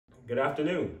Good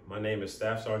afternoon. My name is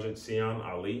Staff Sergeant Sion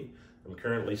Ali. I'm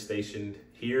currently stationed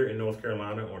here in North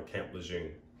Carolina on Camp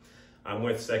Lejeune. I'm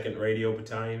with 2nd Radio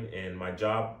Battalion and my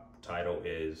job title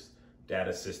is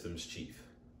Data Systems Chief.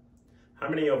 How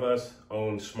many of us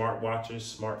own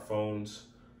smartwatches, smartphones,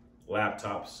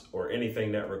 laptops, or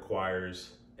anything that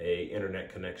requires an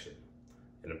internet connection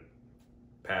and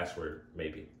a password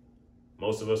maybe?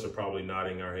 Most of us are probably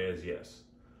nodding our heads yes.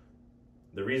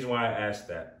 The reason why I asked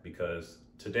that, because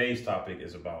today's topic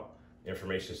is about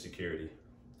information security.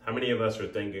 How many of us are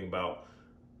thinking about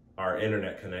our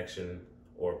internet connection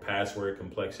or password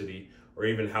complexity, or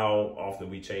even how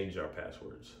often we change our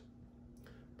passwords?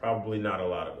 Probably not a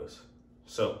lot of us.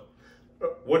 So,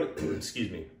 what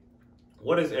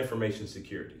is information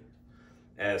security?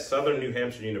 As Southern New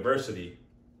Hampshire University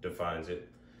defines it,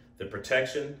 the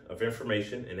protection of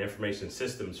information and information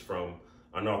systems from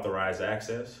unauthorized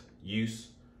access, use,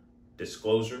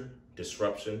 disclosure,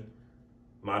 disruption,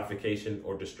 modification,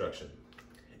 or destruction.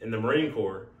 In the Marine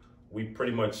Corps, we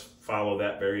pretty much follow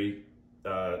that very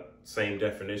same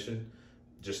definition,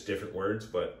 just different words,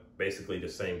 but basically the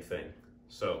same thing.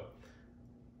 So,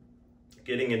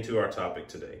 getting into our topic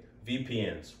today,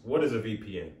 VPNs. What is a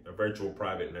VPN? A virtual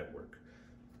private network.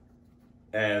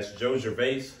 As Joe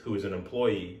Gervais, who is an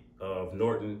employee of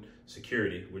Norton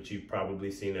Security, which you've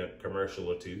probably seen a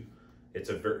commercial or two, it's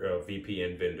a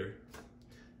VPN vendor,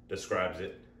 describes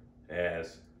it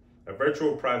as a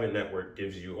virtual private network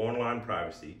gives you online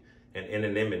privacy and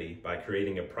anonymity by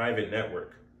creating a private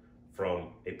network from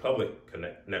a public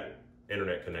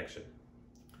internet connection.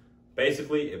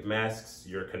 Basically, it masks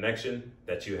your connection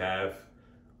that you have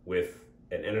with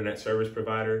an internet service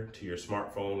provider to your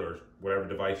smartphone or whatever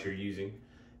device you're using,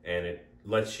 and it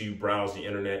lets you browse the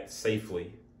internet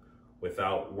safely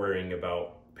without worrying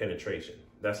about penetration.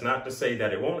 That's not to say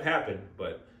that it won't happen,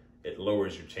 but it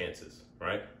lowers your chances,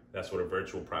 right? That's what a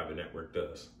virtual private network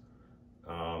does.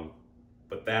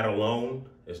 But that alone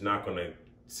is not going to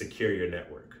secure your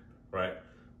network, right?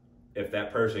 If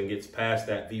that person gets past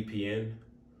that VPN,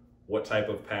 what type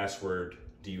of password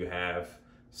do you have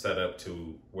set up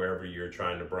to wherever you're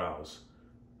trying to browse?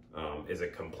 Is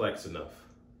it complex enough?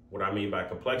 What I mean by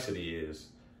complexity is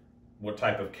what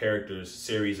type of characters,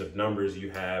 series of numbers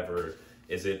you have, or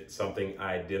is it something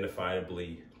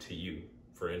identifiably to you?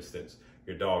 For instance,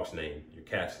 your dog's name, your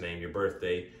cat's name, your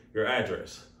birthday, your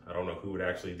address. I don't know who would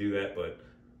actually do that, but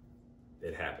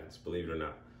it happens, believe it or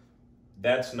not.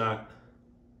 That's not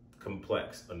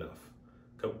complex enough.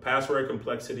 Password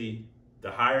complexity,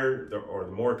 the higher or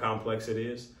the more complex it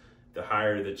is, the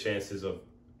higher the chances of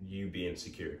you being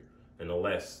secure and the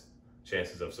less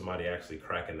chances of somebody actually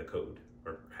cracking the code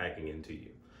or hacking into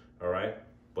you, all right?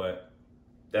 But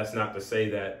that's not to say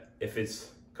that if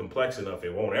it's complex enough,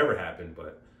 it won't ever happen,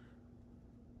 but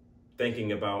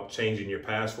thinking about changing your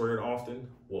password often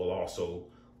will also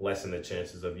lessen the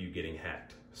chances of you getting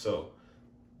hacked. So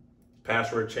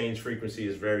password change frequency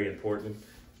is very important.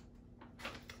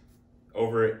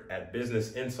 Over at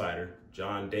Business Insider,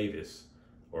 David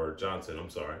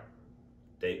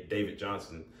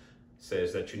Johnson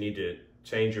says that you need to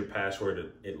change your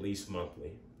password at least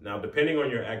monthly. Now, depending on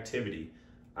your activity,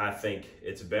 I think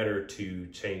it's better to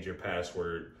change your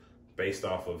password based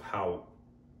off of how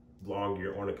long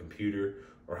you're on a computer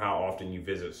or how often you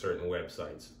visit certain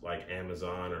websites like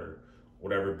Amazon or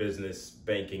whatever business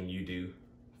banking you do.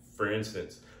 For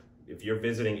instance, if you're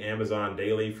visiting Amazon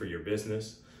daily for your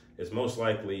business, it's most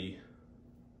likely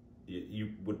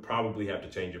you would probably have to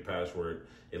change your password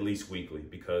at least weekly,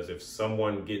 because if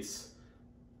someone gets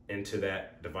into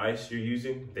that device you're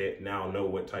using, they now know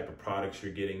what type of products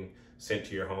you're getting sent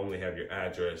to your home. They have your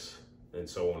address and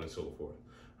so on and so forth.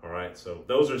 All right, so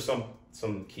those are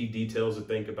some key details to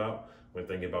think about when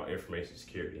thinking about information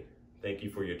security. Thank you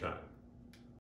for your time.